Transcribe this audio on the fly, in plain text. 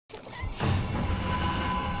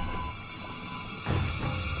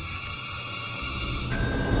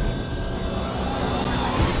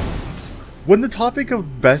When the topic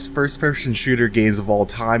of best first-person shooter games of all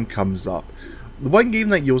time comes up, the one game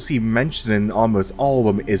that you'll see mentioned in almost all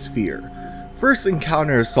of them is F.E.A.R. First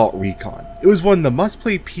encounter Assault Recon. It was one of the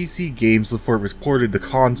must-play PC games before it was ported to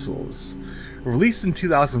consoles. Released in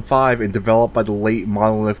 2005 and developed by the late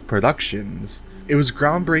Monolith Productions, it was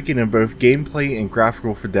groundbreaking in both gameplay and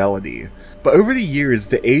graphical fidelity. But over the years,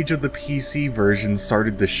 the age of the PC version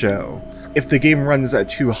started to show. If the game runs at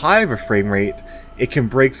too high of a frame rate, it can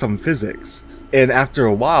break some physics, and after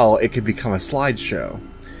a while it can become a slideshow.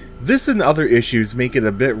 This and other issues make it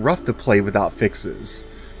a bit rough to play without fixes.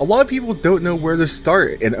 A lot of people don't know where to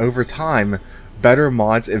start, and over time, better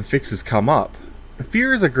mods and fixes come up.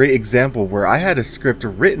 F.E.A.R is a great example where I had a script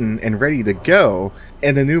written and ready to go,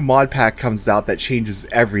 and a new mod pack comes out that changes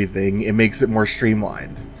everything and makes it more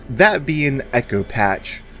streamlined. That being Echo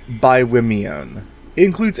Patch by F.E.A.R. It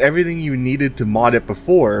includes everything you needed to mod it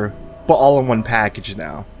before, but all in one package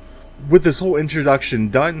now. With this whole introduction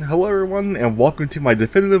done, hello everyone and welcome to my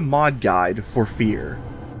definitive mod guide for F.E.A.R.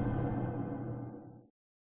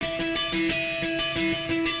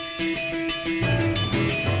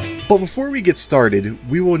 But before we get started,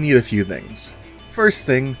 we will need a few things. First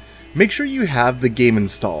thing, make sure you have the game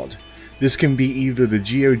installed. This can be either the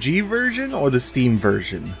GOG version or the Steam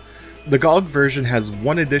version. The GOG version has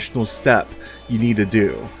one additional step you need to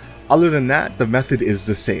do. Other than that, the method is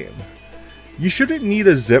the same. You shouldn't need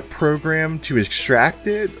a zip program to extract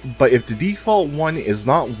it, but if the default one is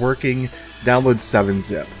not working, download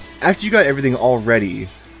 7-zip. After you got everything all ready,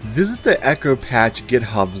 visit the Echo Patch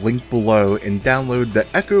GitHub link below and download the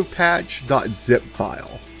echopatch.zip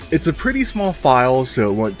file. It's a pretty small file, so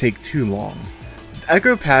it won't take too long. The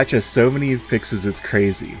Echo Patch has so many fixes it's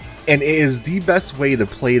crazy, and it is the best way to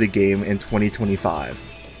play the game in 2025.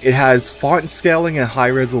 It has font scaling at high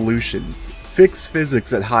resolutions, fixed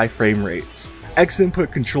physics at high frame rates,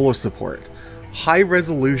 X-input controller support, high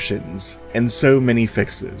resolutions, and so many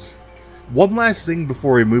fixes. One last thing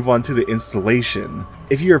before we move on to the installation,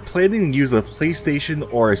 if you are planning to use a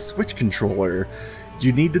PlayStation or a Switch controller,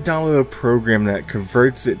 you need to download a program that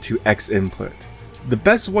converts it to X-input. The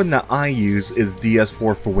best one that I use is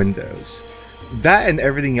DS4 for Windows. That and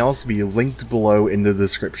everything else will be linked below in the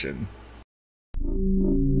description.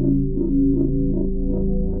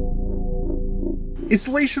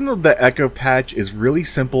 Installation of the Echo Patch is really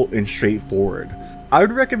simple and straightforward. I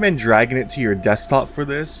would recommend dragging it to your desktop for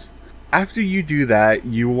this. After you do that,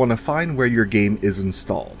 you will want to find where your game is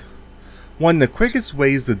installed. One of the quickest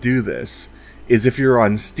ways to do this is if you're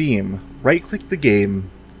on Steam, right click the game,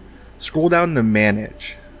 scroll down to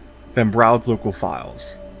Manage, then Browse Local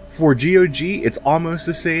Files. For GOG, it's almost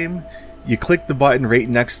the same. You click the button right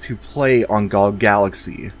next to Play on GOG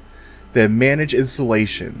Galaxy, then Manage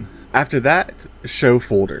Installation. After that, Show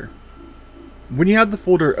Folder. When you have the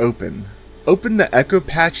folder open the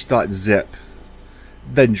echopatch.zip,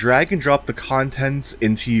 then drag and drop the contents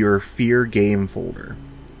into your F.E.A.R game folder.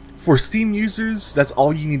 For Steam users, that's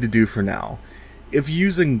all you need to do for now. If you're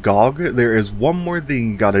using GOG, there is one more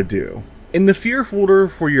thing you gotta do. In the F.E.A.R folder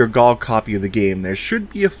for your GOG copy of the game, there should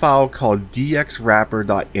be a file called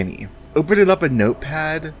dxwrapper.ini. Open it up in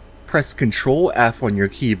Notepad, press Ctrl F on your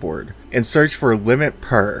keyboard, and search for limit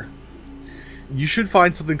per. You should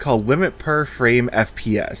find something called limit per frame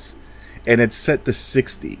FPS, and it's set to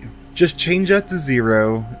 60. Just change that to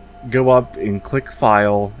 0, go up and click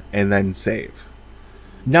File, and then Save.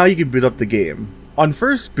 Now you can boot up the game. On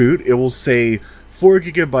first boot, it will say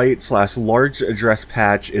 4GB/ large address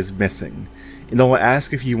patch is missing, and it will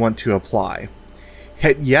ask if you want to apply.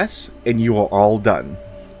 Hit yes, and you are all done.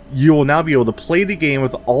 You will now be able to play the game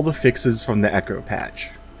with all the fixes from the Echo Patch.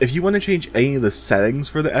 If you want to change any of the settings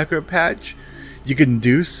for the Echo Patch, you can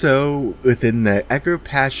do so within the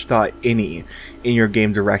echopatch.ini in your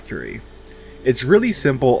game directory. It's really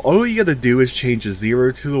simple. All you gotta do is change the 0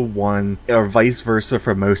 to the 1 or vice versa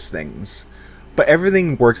for most things. But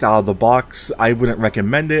everything works out of the box. I wouldn't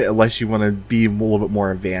recommend it unless you want to be a little bit more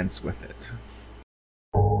advanced with it.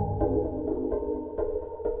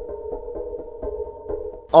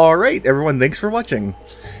 Alright everyone, thanks for watching.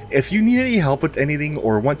 If you need any help with anything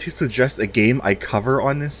or want to suggest a game I cover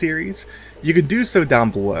on this series, you can do so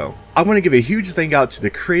down below. I want to give a huge thank out to the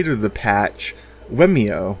creator of the patch,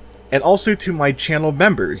 F.E.A.R, and also to my channel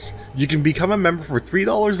members. You can become a member for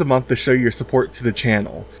 $3 a month to show your support to the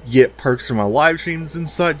channel. You get perks from my live streams and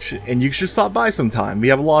such, and you should stop by sometime. We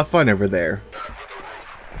have a lot of fun over there.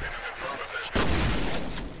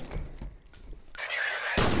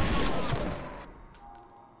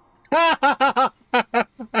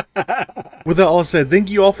 With that all said, thank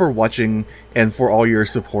you all for watching and for all your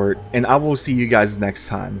support, and I will see you guys next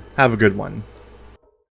time. Have a good one.